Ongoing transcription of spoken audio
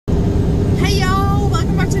Hey y'all,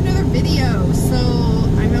 welcome back to another video. So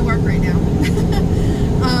I'm at work right now.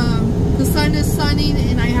 The sun is sunning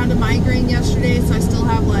and I had a migraine yesterday, so I still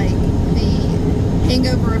have like the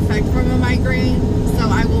hangover effect from a migraine. So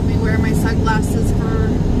I will be wearing my sunglasses for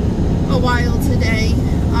a while today.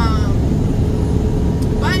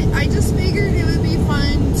 But I just figured it would be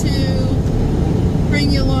fun to bring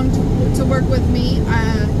you along to work with me.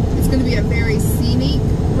 It's going to be a very scenic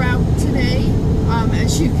route today.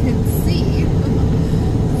 As you can see,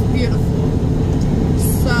 it's beautiful.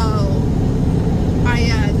 So,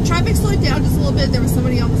 the traffic slowed down just a little bit. There was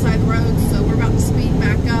somebody on the side of the road, so we're about to speed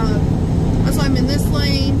back up. That's why I'm in this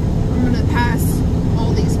lane. I'm going to pass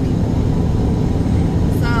all these people.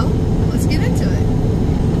 So, let's get into it.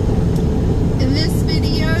 In this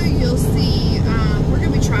video, you'll see we're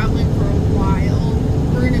going to be traveling for a while.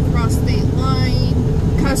 We're going to cross state line,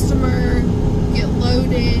 customer, get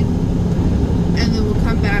loaded, and then we'll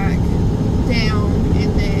come back down,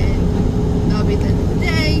 and then that'll be the end of the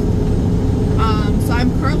day. So I'm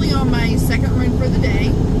currently on my second run for the day,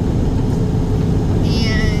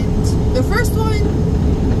 and the first one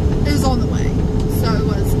is on the way, so it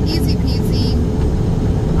was easy peasy.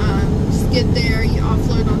 Just get there, you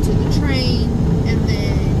offload onto the train, and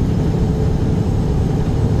then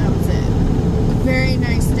that was it. Very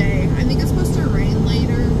nice day. I think it's supposed to rain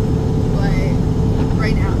later, but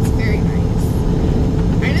right now it's very nice.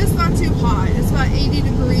 And it's not too hot. It's about 80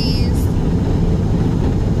 degrees.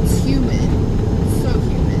 It's humid. So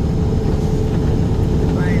humid.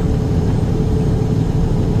 But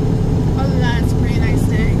other than that, it's a pretty nice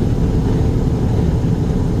day.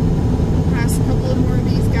 Pass a couple of more of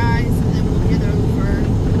these guys and then we'll get over.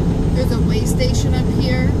 There's a way station up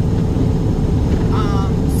here.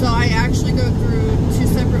 So I actually go through two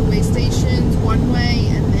separate way stations, one way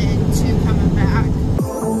and then two coming back.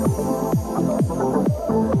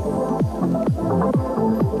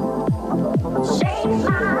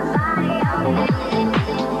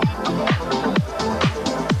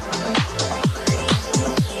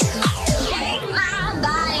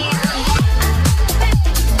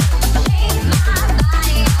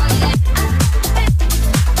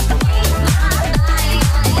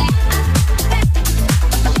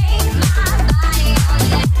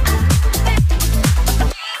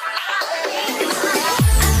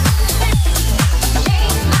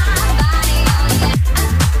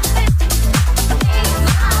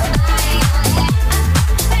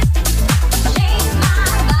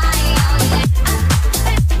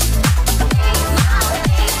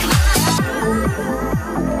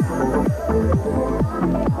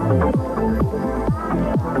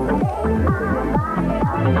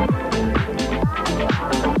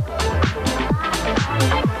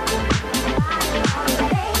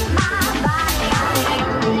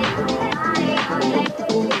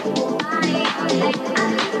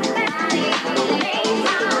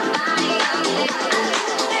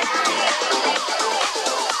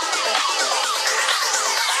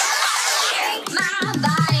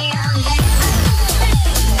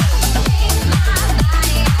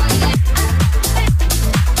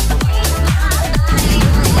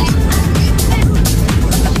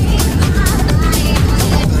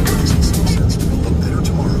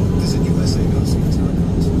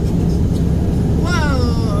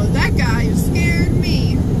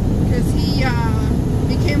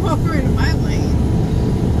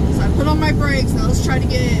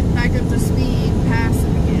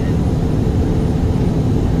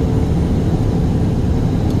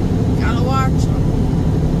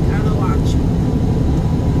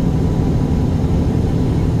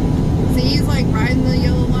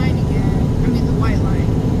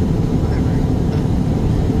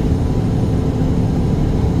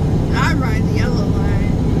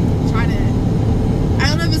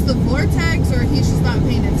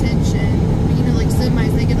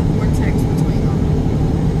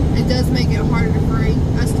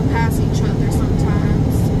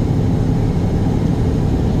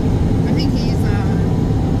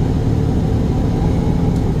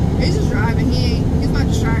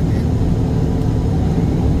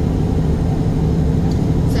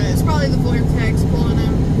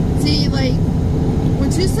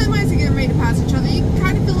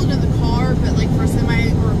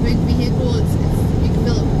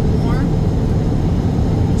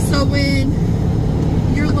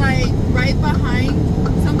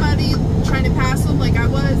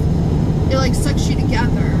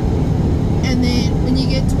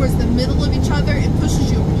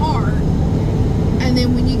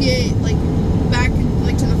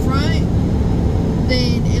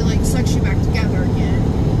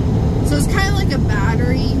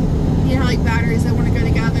 Like batteries that want to go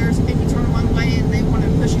together. If you turn them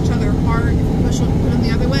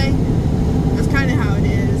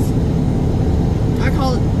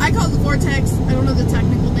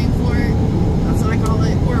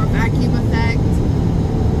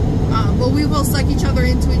we will suck each other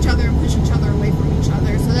into each other and push each other away from each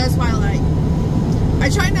other. So that's why, like, I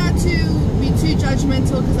try not to be too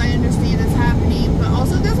judgmental because I understand it's happening, but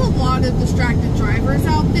also there's a lot of distracted drivers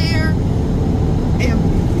out there, and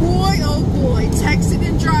boy, oh boy, texting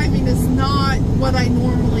and driving is not what I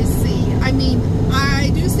normally see. I mean, I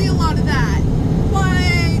do see a lot of that,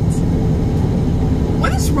 but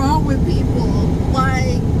what is wrong with people?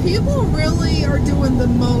 Like, people really are doing the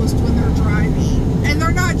most when they're driving, and they're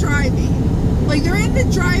not driving. Like, they're in the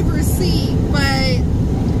driver's seat, but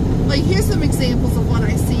like, here's some examples of what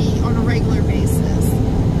I see on a regular basis.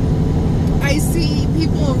 I see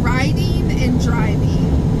people riding and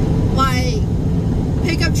driving. Like,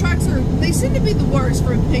 pickup trucks they seem to be the worst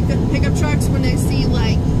for pickup trucks. When I see,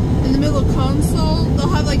 like, in the middle console, they'll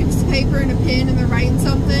have like a piece of paper and a pen and they're writing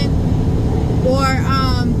something. Or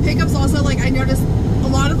pickups also, like, I noticed a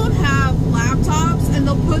lot of them have laptops and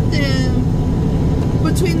they'll put them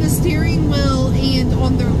between the steering wheel and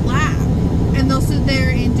on their lap. And they'll sit there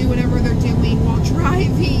and do whatever they're doing while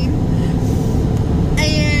driving.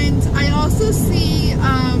 And I also see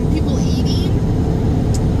people eating.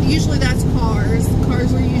 Usually that's cars.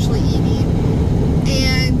 Cars are usually eating.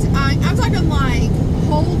 And I'm talking like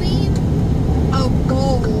holding a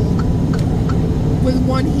bowl with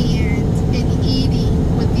one hand and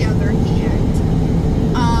eating with the other hand.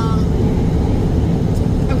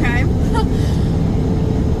 Okay.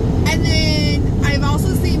 And then I've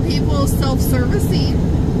also seen people self-servicing,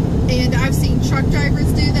 and I've seen truck drivers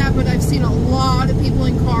do that, but I've seen a lot of people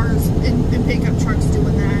in cars and pickup trucks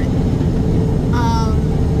doing that.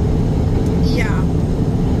 Yeah,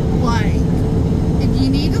 like, if you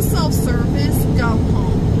need a self-service, go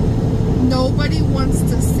home. Nobody wants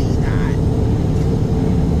to see that.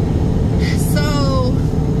 So,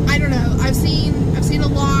 I don't know, I've seen a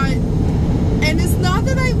lot, and it's not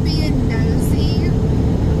that I'm being nosy,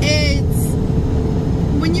 it's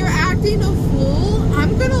when you're acting a fool,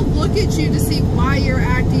 I'm gonna look at you to see why you're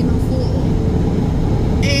acting a fool.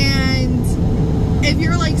 And if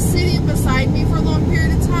you're like sitting beside me for a long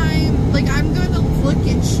period of time, like, I'm gonna look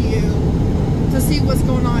at you to see what's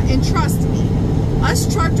going on. And trust me, us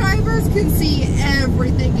truck drivers can see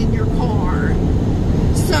everything in your car.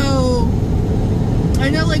 So I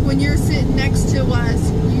know, like, when you're sitting next to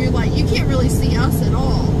us, you're like, you can't really see us at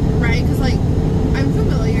all, right? Because, like, I'm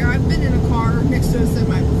familiar. I've been in a car next to a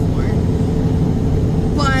semi before.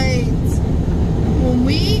 But when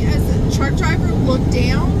we, as a truck driver, look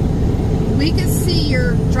down, we can see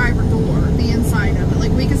your driver door, the inside of it.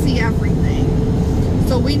 Like, we can see everything.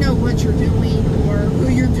 So we know what you're doing or who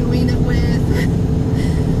you're doing it with.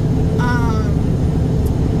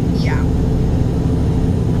 Yeah.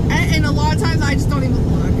 And a lot of times I just don't even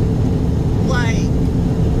look. Like,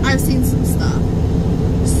 I've seen some stuff.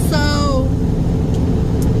 So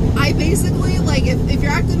I basically, like, if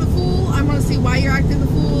you're acting a fool, I want to see why you're acting a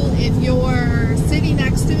fool. If you're sitting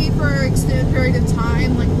next to me for an extended period of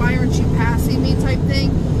time, like, why aren't you passing me type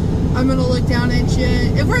thing, I'm going to look down at you.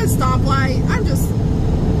 If we're at a stoplight, I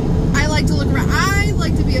like to look around. I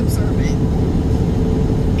like to be observant.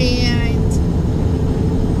 And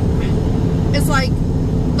it's like,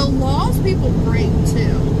 the laws people break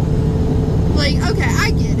too. Like, okay,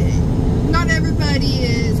 I get it. Not everybody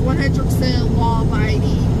is 100% law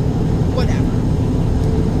abiding, whatever.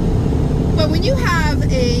 But when you have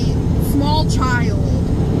a small child,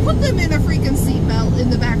 put them in a freaking seatbelt in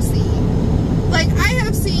the back seat. Like, I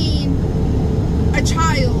have seen a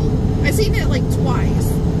child, I've seen it like twice.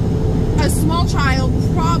 A small child,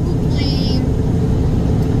 probably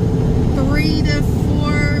 3 to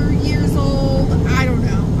 4 years old, I don't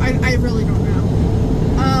know. I really don't know.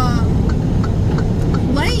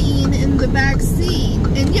 Laying in the back seat,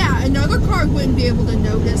 and yeah, another car wouldn't be able to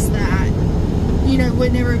notice that, you know,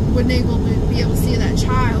 wouldn't able to be able to see that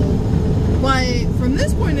child. But from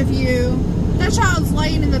this point of view, that child's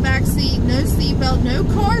laying in the back seat, no seatbelt, no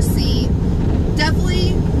car seat,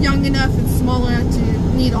 definitely young enough and small enough to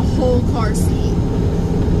need a whole car seat.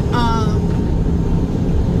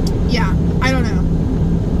 Yeah, I don't know.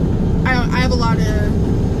 I have a lot of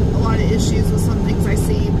issues with some things I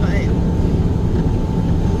see, but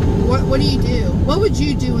what do you do? What would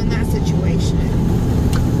you do in that situation?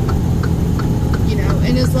 You know,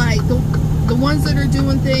 and it's like the ones that are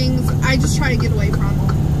doing things, I just try to get away from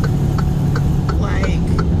them. Like,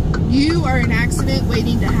 you are an accident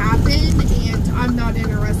waiting to happen, and I'm not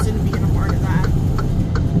interested in being a part of that.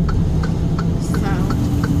 So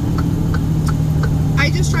I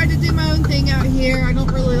just try to do my own thing out here. I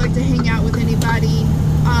don't really like to hang out with anybody.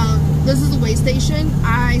 This is a way station.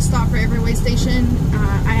 I stop for every way station.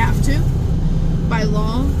 I have to by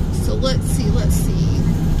law. So let's see.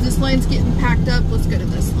 this line's getting packed up, let's go to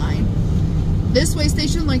this line. This weigh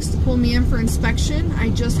station likes to pull me in for inspection. I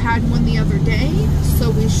just had one the other day,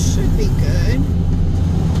 so we should be good.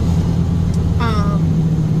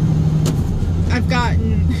 I've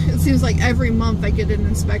gotten, it seems like every month I get an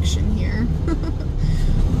inspection here.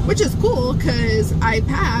 Which is cool because I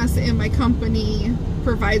pass and my company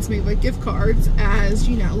provides me with gift cards as,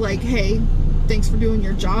 you know, like, hey, thanks for doing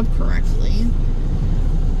your job correctly.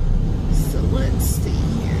 So let's see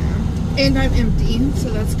here. And I'm empty, so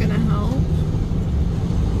that's gonna help.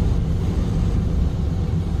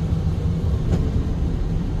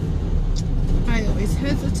 I always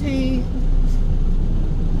hesitate.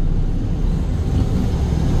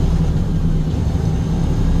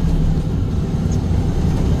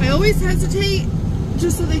 I always hesitate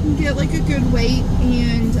just so they can get like a good weight,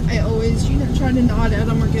 and I always, you know, try to nod at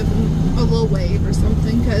them or give them a little wave or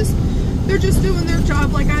something because they're just doing their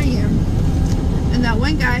job like I am. And that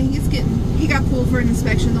one guy, he got pulled for an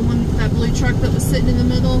inspection. The one, that blue truck that was sitting in the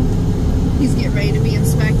middle, he's getting ready to be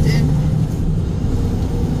inspected.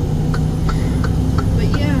 But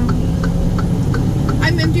yeah,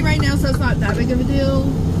 I'm empty right now, so it's not that big of a deal.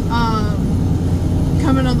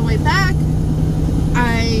 Coming on the way back,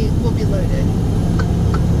 I will be loaded.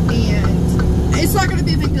 And it's not going to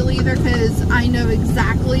be a big deal either because I know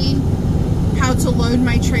exactly how to load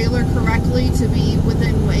my trailer correctly to be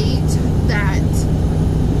within weight, that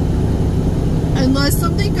unless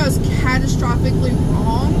something goes catastrophically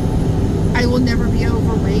wrong, I will never be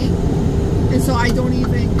overweight. And so I don't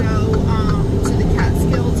even go to the cat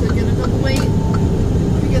scale to get above the weight.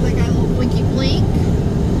 We get that guy a little blinky blink.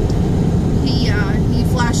 He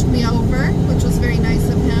flashed me over, which was very nice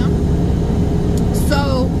of him.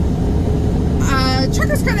 So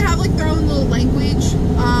truckers kind of have like their own little language.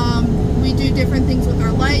 We do different things with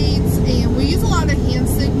our lights, and we use a lot of hand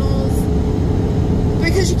signals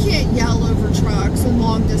because you can't yell over trucks and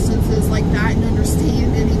long distances like that and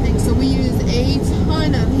understand anything. So we use a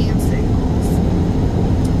ton of hand signals.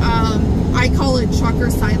 I call it trucker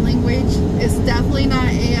sign language. It's definitely not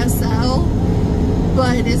ASL,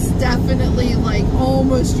 but it's definitely like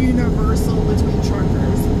almost universal between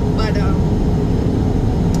truckers. But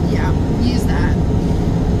yeah, use that.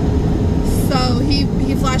 So he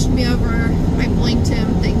flashed me over. I blinked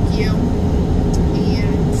him, thank you,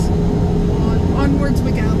 and onwards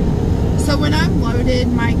we go. So when I'm loaded,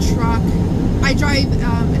 my truck, I drive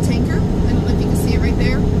a tanker. I don't know if you can see it right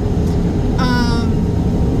there.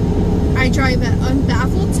 I drive an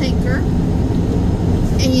unbaffled tanker,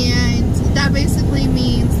 and that basically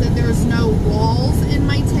means that there's no walls in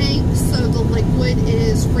my tank, so the liquid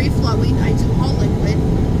is free flowing. I do haul liquid,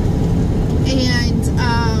 and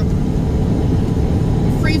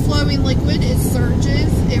free flowing liquid, it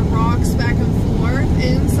surges, it rocks back and forth,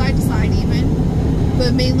 and side to side even,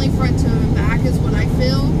 but mainly front to back is what I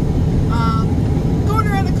feel. Going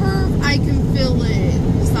around a curve, I can feel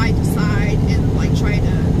it side to side and like try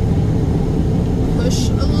to push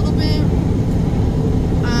a little bit.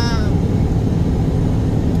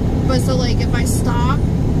 But so like if I stop,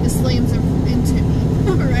 it slams into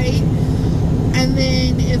me, right? And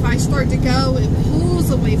then if I start to go, it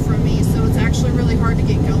pulls away from me, so it's actually really hard to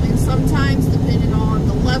get going sometimes, depending on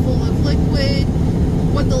the level of liquid,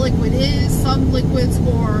 what the liquid is. Some liquids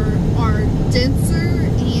are denser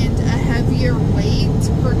and a heavier weight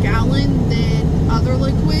per gallon than other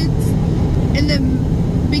liquids. In the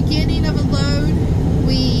beginning of a load,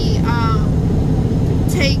 we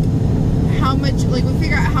take how much, like we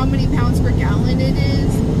figure out how many pounds per gallon it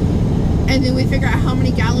is, and then we figure out how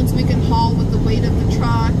many gallons we can haul with the weight of the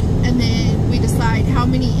truck, and then we decide how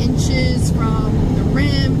many inches from the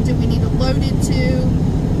rim do we need to load it to.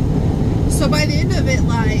 So by the end of it,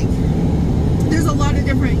 like, there's a lot of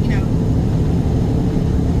different, you know,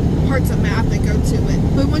 parts of math that go to it.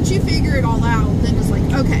 But once you figure it all out, then it's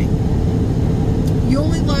like, okay, you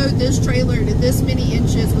only load this trailer to this many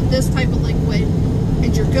inches with this type of liquid,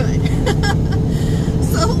 and you're good.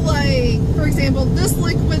 So like, for example, this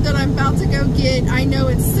liquid that I'm about to go get, I know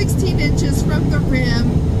it's 16 inches from the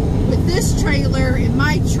rim with this trailer in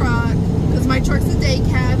my truck, because my truck's a day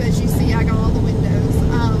cab, as you see, I got all the windows.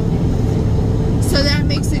 So that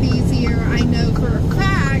makes it easier. I know for a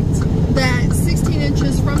fact that 16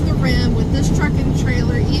 inches from the rim with this truck and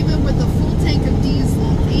trailer, even with a full tank of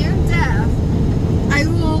diesel and DEF, I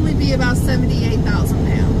will only be about 78,000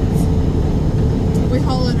 pounds. We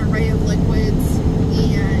haul an array of liquids,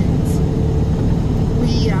 and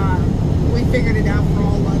we figured it out for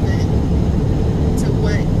all of it. To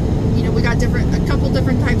what, you know, we got a couple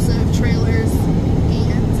different types of trailers, and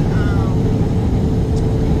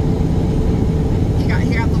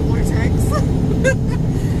he got the vortex.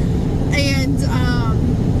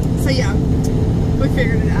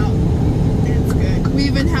 figured it out. It's good. We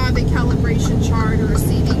even have a calibration chart or a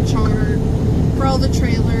seating chart for all the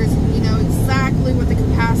trailers. You know exactly what the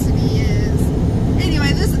capacity is.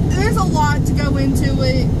 Anyway, there's a lot to go into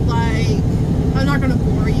it. Like, I'm not going to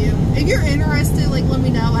bore you. If you're interested, like, let me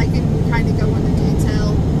know. I can kind of go into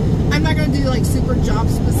detail. I'm not going to do, like, super job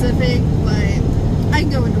specific, but I can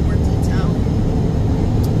go into more detail.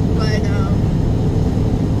 But,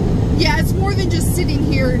 yeah, it's more than just sitting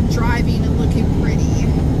here and driving and looking pretty.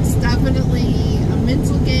 It's definitely a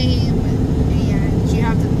mental game, and you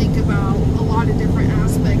have to think about a lot of different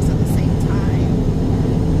aspects at the same time.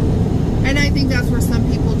 And I think that's where some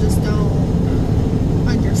people just don't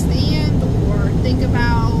understand or think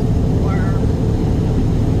about or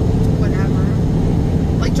whatever.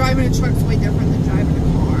 Like, driving a truck's way different than driving a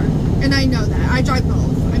car. And I know that. I drive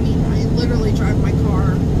both. I mean, I literally drive my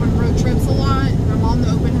car on road trips a lot. And I'm on the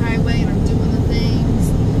open highway and I'm doing the things.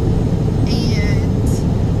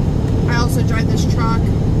 And I also drive this truck.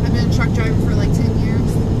 I've been a truck driver for like 10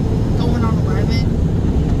 years. Going on 11.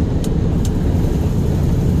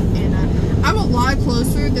 And I'm a lot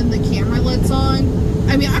closer than the camera lets on.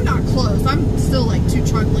 I mean, I'm not close. I'm still like 2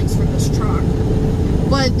 truck lengths from this truck.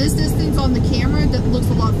 But this distance on the camera that looks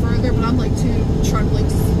a lot further, but I'm like 2 truck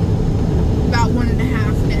lengths, about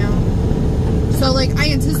 1.5 now. So like I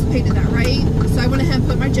anticipated that, right? So I went ahead and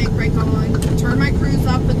put my Jake brake on, turned my cruise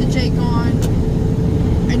up, put the Jake on,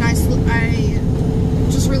 and I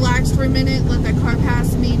just relaxed for a minute, let that car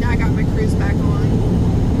pass me. Now I got my cruise back on.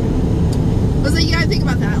 I was like, you gotta think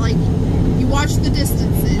about that. Like, you watch the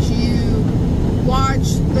distances, you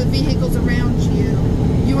watch the vehicles around you,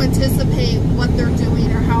 you anticipate what they're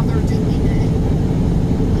doing or how they're doing it.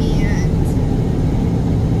 And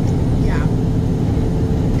yeah,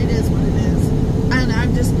 it is what it is. I don't know,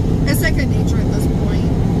 it's second nature at this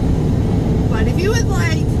point. But if you would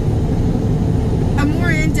like a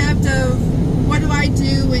more in-depth of what do I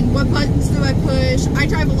do and what buttons do I push, I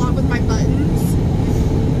drive a lot with my buttons.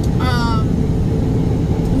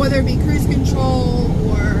 Whether it be cruise control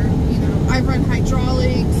or, you know, I run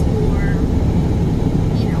hydraulics or,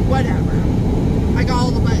 you know, whatever. I got all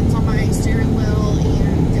the buttons on my steering wheel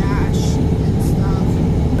and dash and stuff.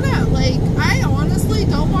 No, like, I honestly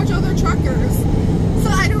don't watch other truckers, so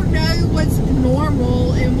I don't know what's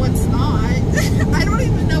normal and what's not. I don't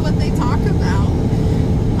even know what they talk about.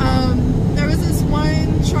 There was this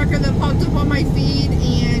one trucker that popped up on my feed,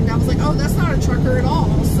 and I was like, oh, that's not a trucker at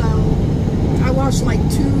all. So I watched like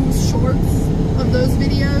 2 shorts of those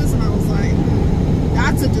videos, and I was like,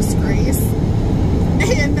 that's a disgrace.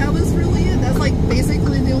 And that was really it. That's like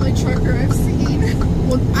basically the only trucker I've seen.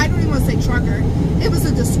 Well, I don't even want to say trucker. It was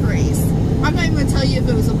a disgrace. I'm not even going to tell you if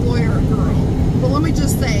it was a boy or a girl. But let me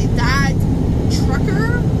just say, that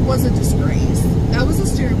trucker was a disgrace. That was a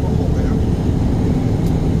steering wheel holder.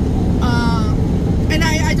 And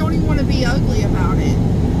I don't even want to be ugly about it.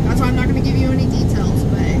 That's why I'm not going to give you any details.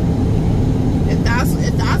 But if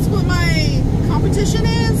that's what my competition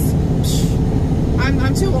is,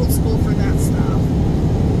 I'm too old school for that stuff.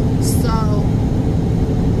 So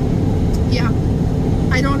yeah,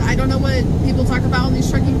 I don't know what people talk about in these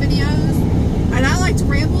trucking videos, and I like to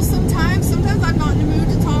ramble sometimes. Sometimes I'm not in the mood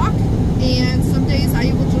to talk, and some days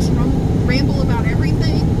I will just ramble about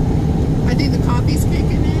everything. I think the coffee's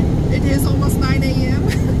kicking in. It is almost 9 a.m.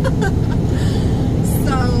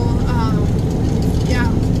 So yeah,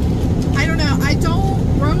 I don't know.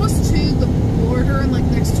 We're almost to the border in like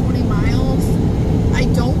the next 20 miles. I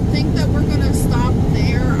don't think that we're gonna stop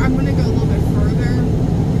there. I'm gonna go a little bit further,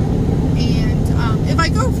 and if I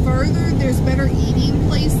go further, there's better eating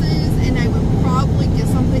places, and I would probably get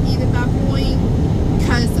something to eat at that point,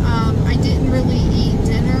 because I didn't really eat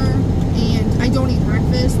dinner, and I don't eat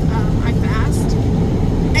breakfast. I fast,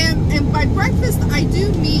 and by breakfast I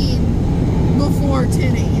do mean before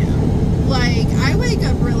 10 a.m. Like, I wake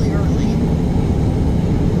up really early,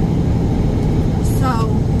 so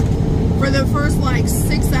for the first like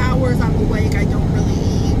 6 hours I'm awake, I don't really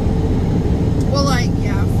eat. Well, like,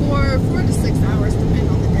 yeah, 4 to 6 hours, depending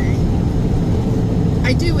on the day.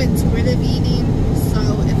 I do intuitive eating, so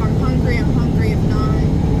if I'm hungry, I'm hungry. If not,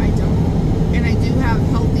 I don't. And I do have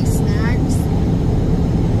healthy snacks.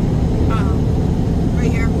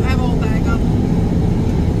 Right here, I have a whole bag of them.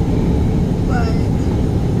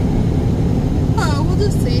 But we'll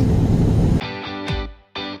just see.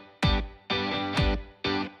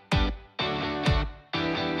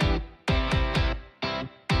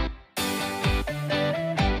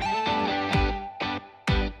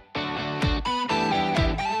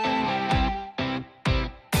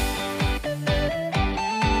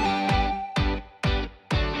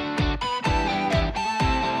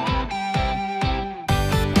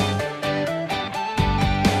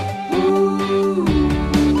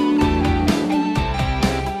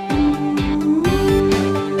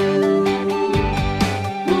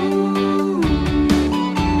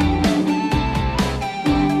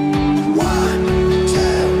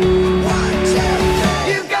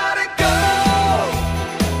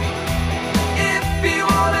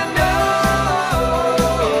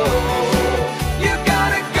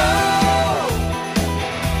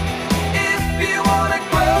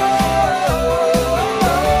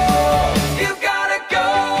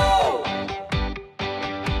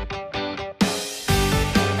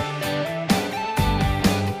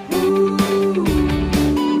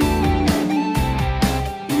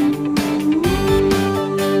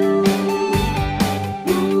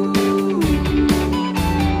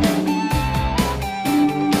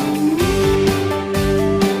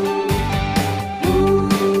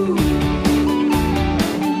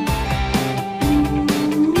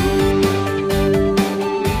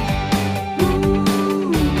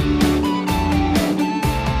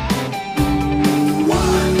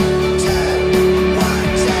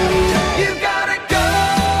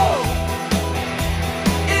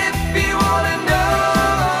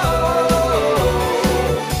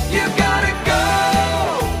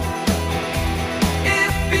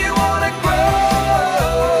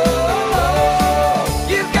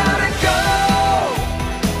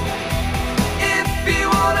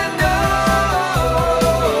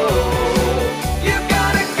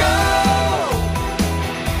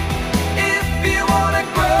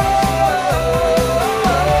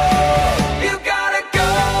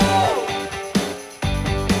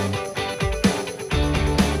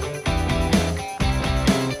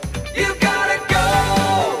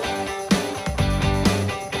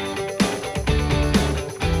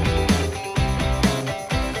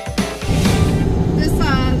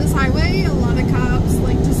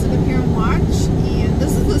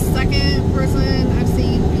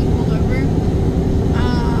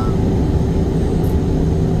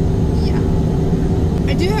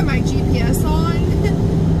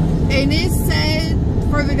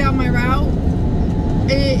 further down my route,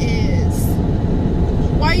 it is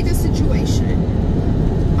quite a situation.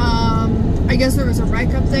 I guess there was a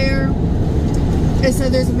wreck up there. It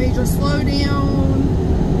said there's a major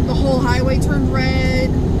slowdown. The whole highway turned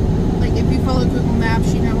red. Like, if you follow Google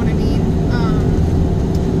Maps, you know what I mean.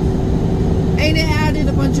 And it added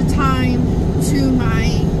a bunch of time to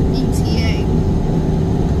my ETA.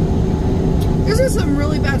 There's some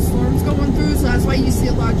really bad storms going through, so that's why you see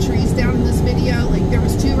a lot of trees down in this video. Like, there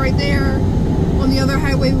was 2 right there. On the other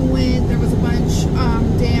highway we went, there was a bunch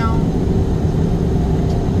down.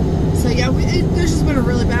 So yeah, there's just been a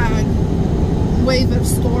really bad wave of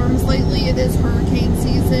storms lately. It is hurricane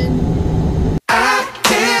season.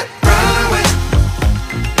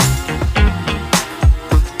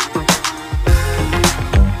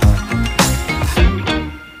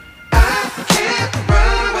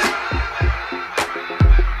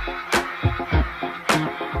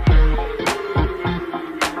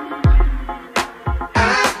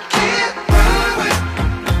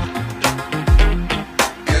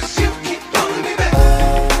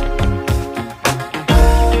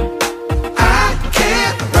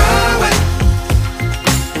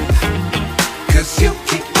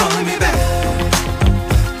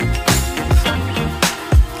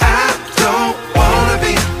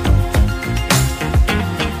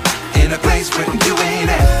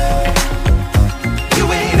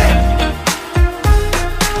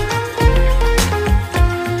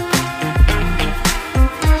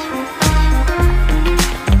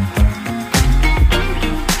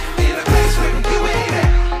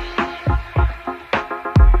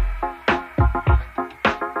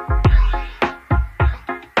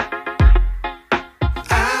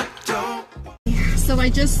 So I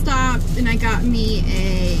just stopped and I got me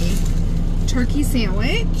a turkey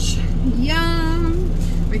sandwich. Yum!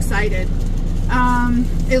 I'm excited.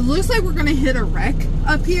 It looks like we're gonna hit a wreck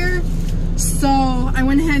up here. So I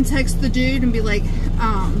went ahead and texted the dude and be like,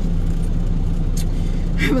 I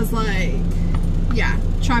was like, yeah,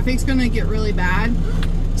 traffic's gonna get really bad.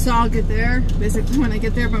 So I'll get there, basically when I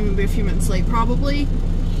get there, but I'm gonna be a few minutes late probably.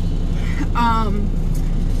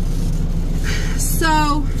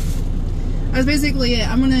 So that's basically it.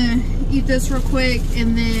 I'm gonna eat this real quick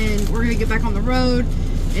and then we're gonna get back on the road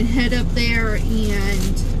and head up there,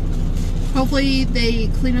 and hopefully they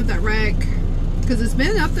clean up that wreck because it's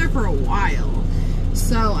been up there for a while.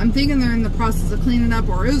 So I'm thinking they're in the process of cleaning up,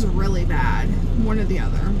 or it was really bad, one or the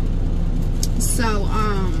other. So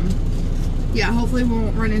yeah, hopefully we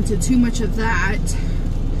won't run into too much of that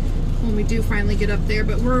when we do finally get up there,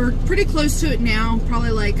 but we're pretty close to it now.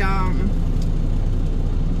 Probably like I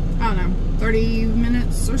don't know, 30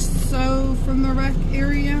 minutes or so from the wreck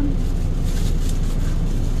area.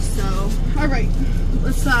 So, all right,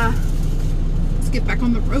 let's get back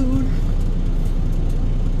on the road.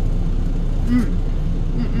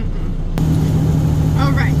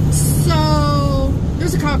 All right, so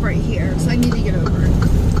there's a cop right here, so I need to get over it.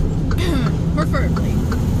 Preferably,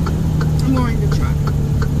 I'm going to try.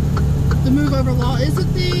 The move over law is a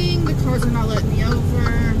thing. The cars are not letting me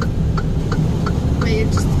over. Wait,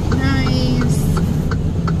 just to be nice.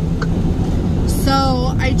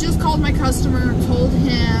 So I just called my customer, told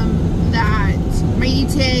him that my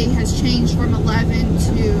ETA has changed from 11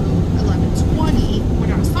 to 11:20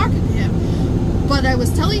 when I was talking to him. But I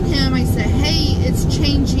was telling him, I said, hey, it's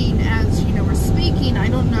changing as, you know, we're speaking. I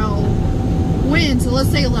don't know when, so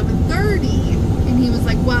let's say 11:30. And he was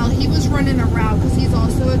like, well, he was running a route because he's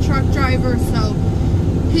also a truck driver, so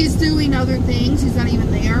he's doing other things. He's not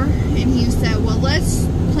even there. And he said, well, let's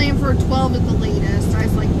plan for 12 at the latest. I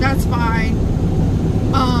was like, that's fine.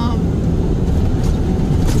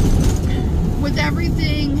 With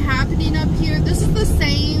everything happening up here, this is the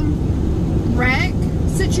same wreck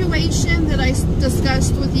situation that I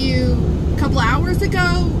discussed with you a couple hours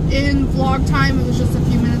ago in vlog time. It was just a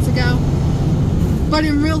few minutes ago. But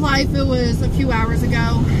in real life, it was a few hours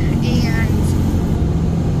ago. And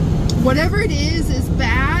whatever it is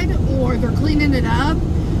bad, or they're cleaning it up.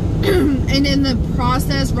 And in the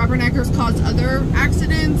process, rubberneckers cause other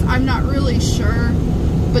accidents. I'm not really sure.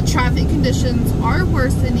 But traffic conditions are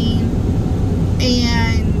worsening.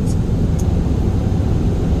 And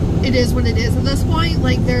it is what it is at this point.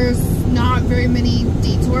 Like, there's not very many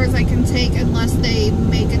detours I can take unless they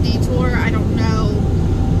make a detour. I don't know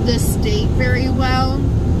the state very well.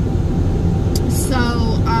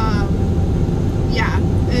 So, yeah,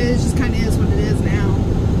 it just kind of is what it is now.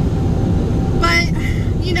 But,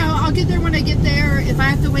 you know, I'll get there when I get there. If I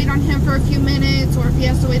have to wait on him for a few minutes, or if he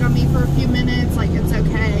has to wait on me for a few minutes, like, it's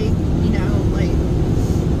okay. You know, like,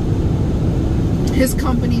 his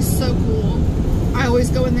company's so cool. I always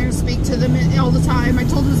go in there and speak to them all the time. I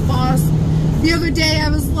told his boss the other day, I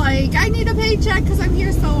was like, I need a paycheck because I'm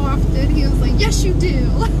here so often. He was like, yes, you do.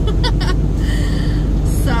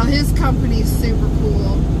 So his company's super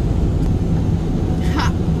cool.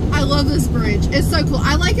 I love this bridge. It's so cool.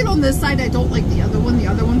 I like it on this side. I don't like the other one. The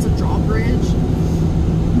other one's a drawbridge.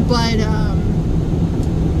 But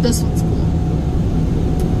this one's cool.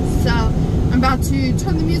 So I'm about to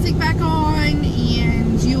turn the music back on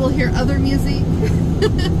and you will hear other music.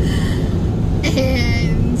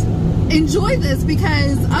 And enjoy this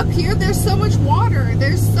because up here there's so much water.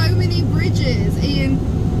 There's so many bridges. And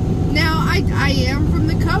now I am from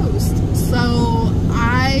the coast. So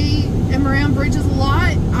I am around bridges a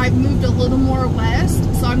lot. I've moved a little more west.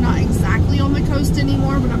 So I'm not exactly on the coast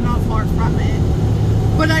anymore, but I'm not far from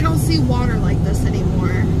it. But I don't see water like this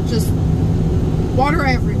anymore. Just water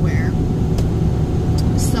everywhere.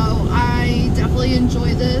 So I definitely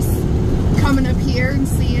enjoy this. Coming up here and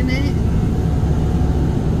seeing it.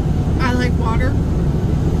 I like water.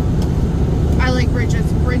 I like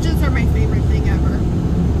bridges. Bridges are my favorite thing ever.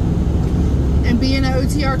 And being an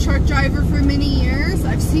OTR truck driver for many years,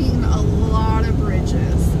 I've seen a lot of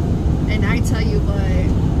bridges. And I tell you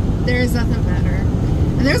what, there's nothing better.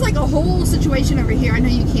 And there's like a whole situation over here. I know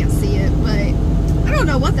you can't see it, but I don't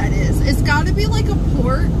know what that is. It's got to be like a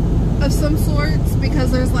port of some sorts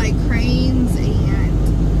because there's like cranes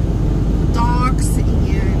and docks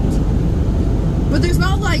but there's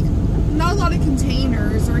not a lot of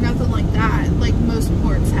containers or nothing like that like most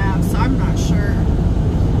ports have, so I'm not sure.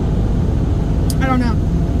 I don't know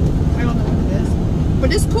what it is,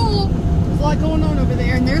 but it's cool. There's a lot going on over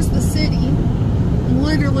there, and there's the city. I'm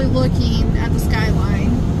literally looking at the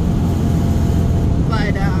skyline,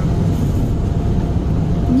 but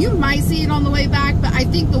you might see it on the way back, but I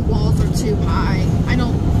think the walls are too high.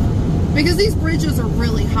 Because these bridges are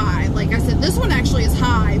really high. Like I said, this one actually is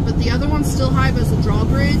high, but the other one's still high, but it's a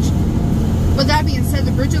drawbridge. But that being said,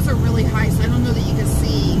 the bridges are really high, so I don't know that you can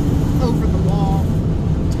see over the wall.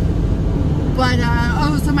 But,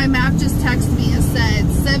 oh, so my map just texted me and said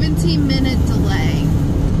 17-minute delay.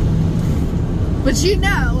 But you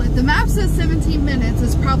know, if the map says 17 minutes,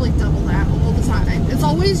 it's probably double that all the time. It's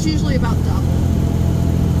always usually about double.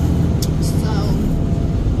 So,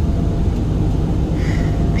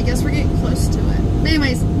 I guess we're getting close to it. But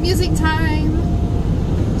anyways, music time.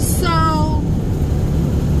 So,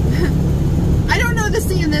 I don't know that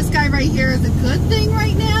seeing this guy right here is a good thing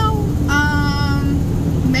right now.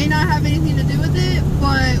 May not have anything to do with it,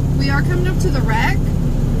 but we are coming up to the wreck.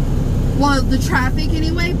 Well, the traffic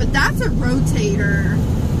anyway, but that's a rotator,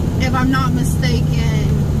 if I'm not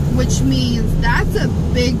mistaken, which means that's a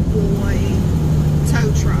big boy tow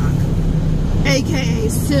truck, aka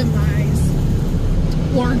semis,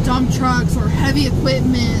 or dump trucks, or heavy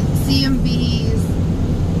equipment, CMVs.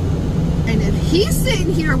 And if he's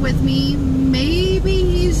sitting here with me, maybe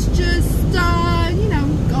he's just, you know,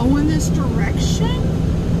 going this direction.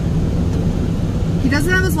 He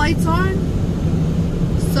doesn't have his lights on,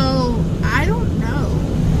 so I don't know.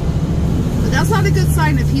 But that's not a good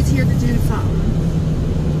sign if he's here to do something.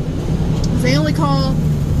 Because they only call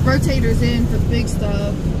rotators in for the big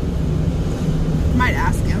stuff. Might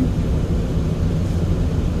ask him.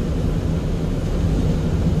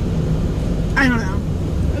 I don't know.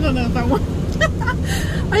 I don't know if I want.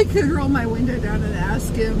 I could roll my window down and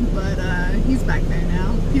ask him, but he's back there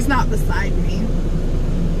now. He's not beside me.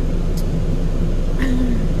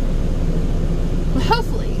 Well,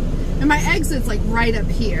 hopefully. And my exit's like right up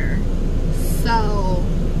here. So,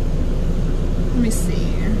 let me see.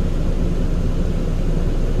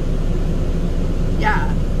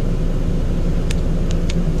 Yeah.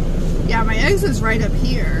 Yeah, my exit's right up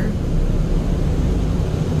here.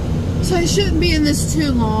 So I shouldn't be in this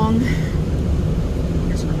too long.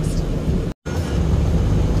 Here's Rust.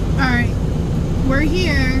 Alright. We're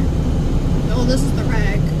here. Oh, this is the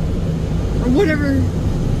wreck. Or whatever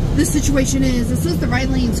this situation is. It says the right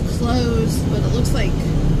lane's closed, but it looks like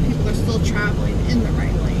people are still traveling in the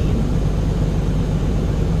right lane.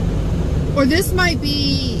 Or this might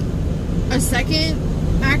be a second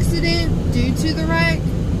accident due to the wreck.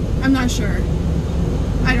 I'm not sure.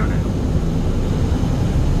 I don't know.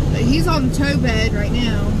 But he's on the tow bed right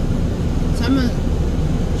now. So I'm gonna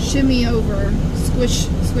shimmy over, squish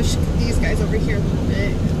these guys over here a little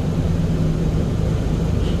bit.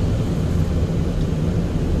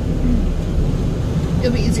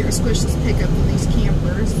 It'll be easier to squish this pickup than these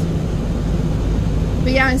campers.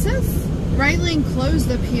 But yeah, it says right lane closed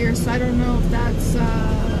up here, so I don't know if that's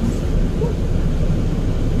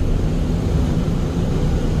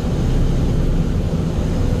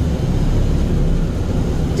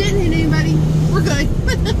didn't hit anybody. We're we're good.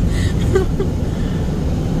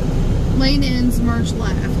 Lane ends, merge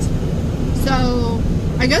left. So,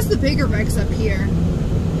 I guess the bigger wreck's up here.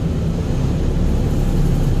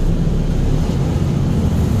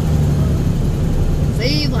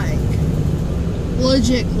 They like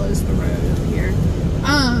legit close the road over here.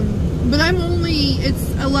 But I'm only, it's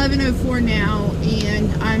 11:04 now,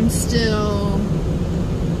 and I'm still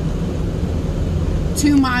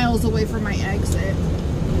 2 miles away from my exit.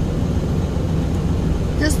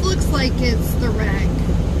 This looks like it's the wreck,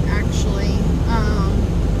 actually.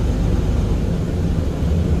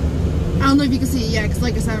 I don't know if you can see it yet, because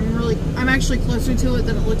like I said, I'm actually closer to it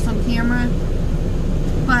than it looks on camera.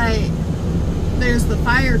 But there's the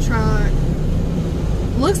fire truck.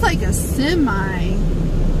 Looks like a semi.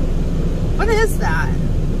 What is that?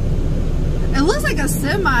 It looks like a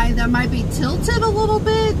semi that might be tilted a little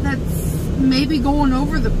bit. That's maybe going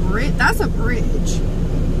over the bridge. That's a bridge.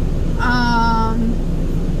 I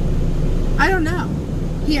don't know.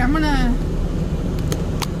 Here, I'm gonna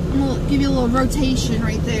give you a little rotation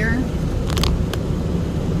right there.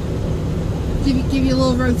 Give you a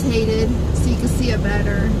little rotated so you can see it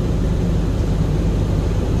better.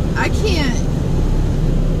 I can't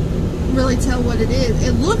really tell what it is.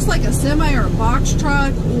 It looks like a semi or a box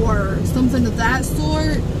truck or something of that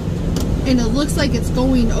sort, and it looks like it's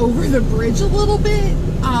going over the bridge a little bit.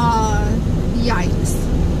 Yikes.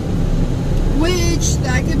 Which,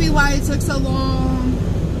 that could be why it took so long,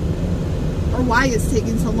 or why it's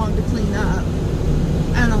taking so long to clean up.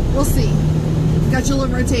 I don't know, we'll see. Got you a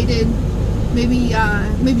little rotated. Maybe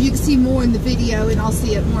maybe you can see more in the video, and I'll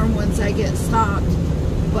see it more once I get stopped.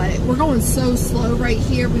 But we're going so slow right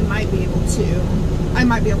here, we might be able to. I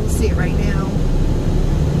might be able to see it right now.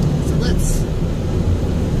 So let's.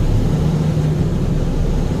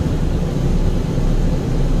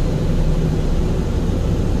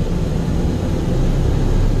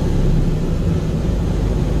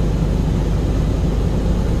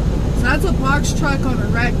 So that's a box truck on a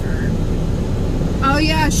wrecker. Oh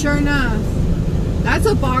yeah, sure enough. That's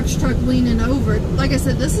a box truck leaning over. Like I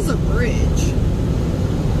said, this is a bridge.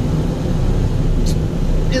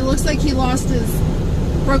 It looks like he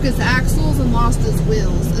broke his axles and lost his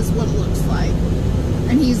wheels, is what it looks like.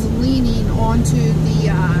 And he's leaning onto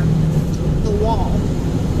the wall.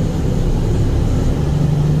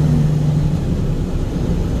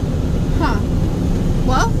 Huh.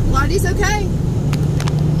 Well, glad he's okay.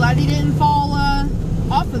 Glad he didn't fall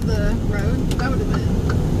off of the road. That would have been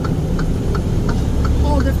a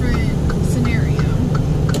whole different scenario.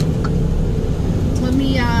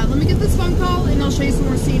 Let me get this phone call, and I'll show you some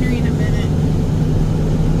more scenery in a minute.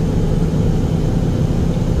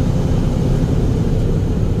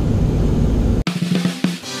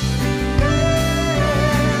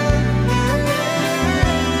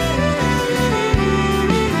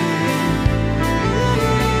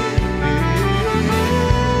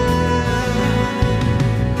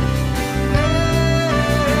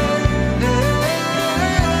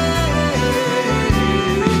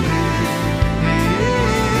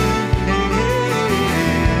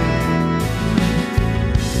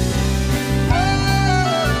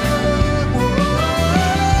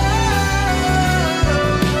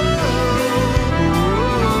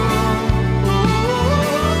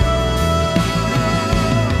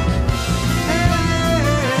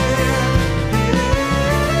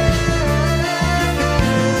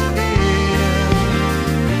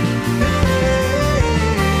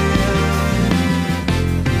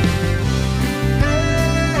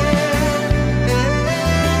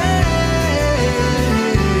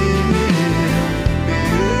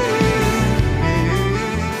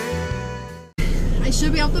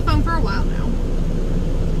 Should be off the phone for a while now.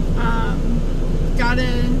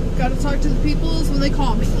 Gotta talk to the peoples when they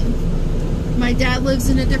call me. My dad lives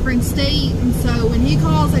in a different state, and so when he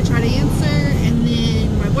calls, I try to answer. And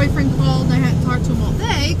then my boyfriend called, and I had to talk to him all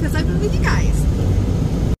day because I've been with you guys.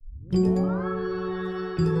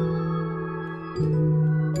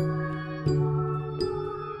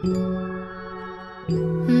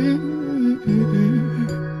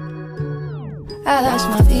 I lost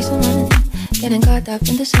my peace of mind, getting caught up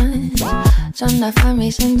in the sun, trying to find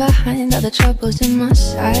reason behind all the troubles in my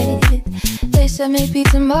side. They said maybe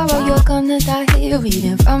tomorrow you're gonna die,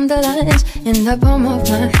 reading from the lines in the palm of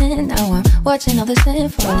my hand. Now I'm watching all the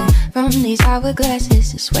sand falling from these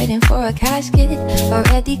hourglasses, just waiting for a casket.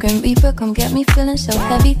 Already Grim Reaper, come get me, feeling so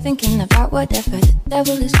heavy, thinking about whatever the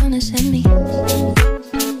devil is gonna send me.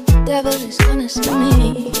 Devil is gonna send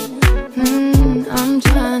me. I'm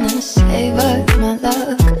trying to save up my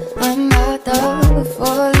luck. I'm out of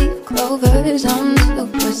 4-leaf clovers. I'm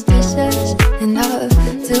superstitious enough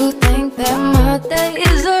to think that my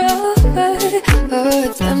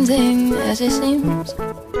but tempting as it seems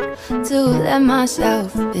to let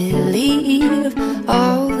myself believe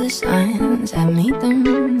all the signs I meet them.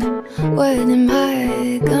 What am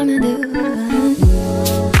I gonna do?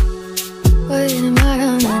 What am I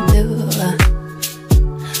gonna do?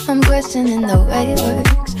 I'm questioning the way it works.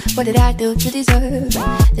 What did I do to deserve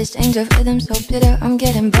this change of rhythm so bitter? I'm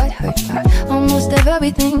getting butthurt by almost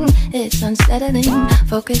everything. It's unsettling.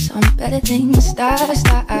 Focus on better things. Stop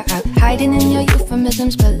hiding in your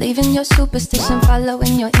euphemisms, believing your superstition,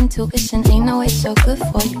 following your intuition. Ain't no way so good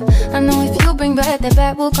for you. I know if you bring bad, the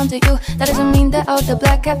bad will come to you. That doesn't mean that all the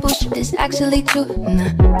black cat bullshit is actually true.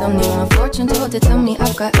 Nah, don't need my fortune told to tell me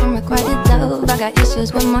I've got unrequited love. I got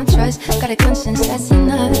issues with my trust, got a conscience that's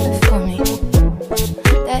enough for me.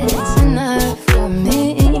 That's enough for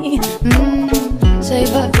me.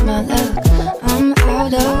 Save up my luck. I'm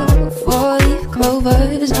out of 4-leaf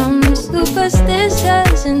clovers. I'm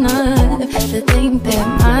superstitious enough to think that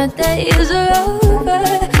my days are over.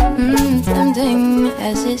 Tempting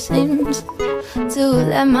as it seems to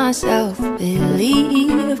let myself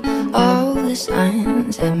believe all the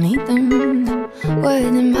signs that meet them. What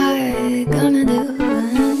am I gonna do?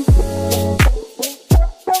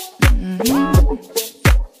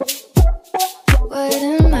 What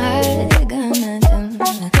am I gonna do?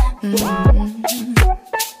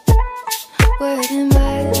 What am I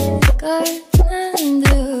gonna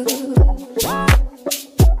do?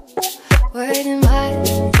 What am I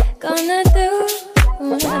gonna do?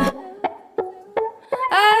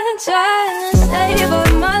 I'm trying to save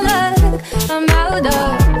up my luck. I'm out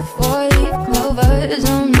of 4-leaf clovers.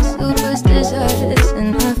 I'm superstitious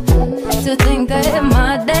enough to think that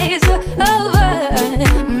my days are over.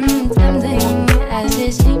 Tempting as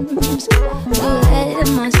it seems to let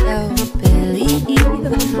myself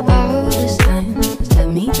believe all the signs that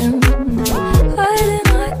meet them. What am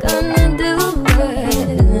I gonna do?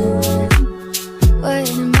 What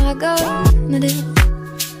am I gonna do?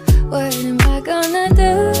 What am I gonna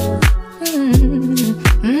do?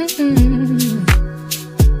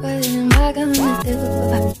 What am I gonna do?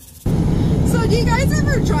 So do you guys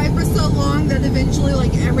ever drive for so long that eventually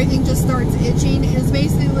like everything just starts itching? And it's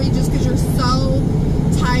basically just because you're so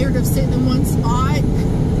tired of sitting in one spot.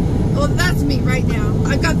 Well, that's me right now.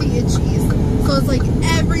 I've got the itchies. So it's like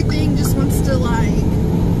everything just wants to like,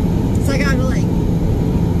 so I gotta like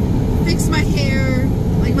fix my hair,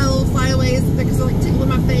 like my little flyaways because they're like tickling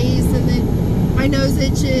my face, and then my nose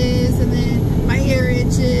itches, and then my ear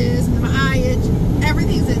itches, and then my eye itches.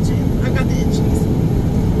 Everything's itching. I've got the itchies.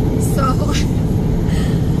 So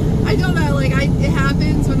I don't know, like it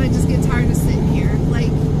happens when I just get tired of sitting here.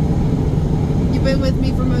 Like, you've been with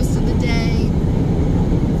me for most of the day.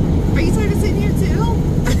 Are you tired of sitting here too?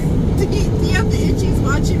 do you have the itchies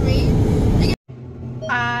watching me?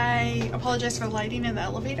 I apologize for the lighting in the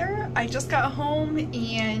elevator. I just got home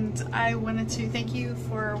and I wanted to thank you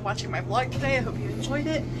for watching my vlog today. I hope you enjoyed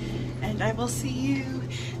it, and I will see you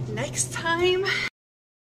next time.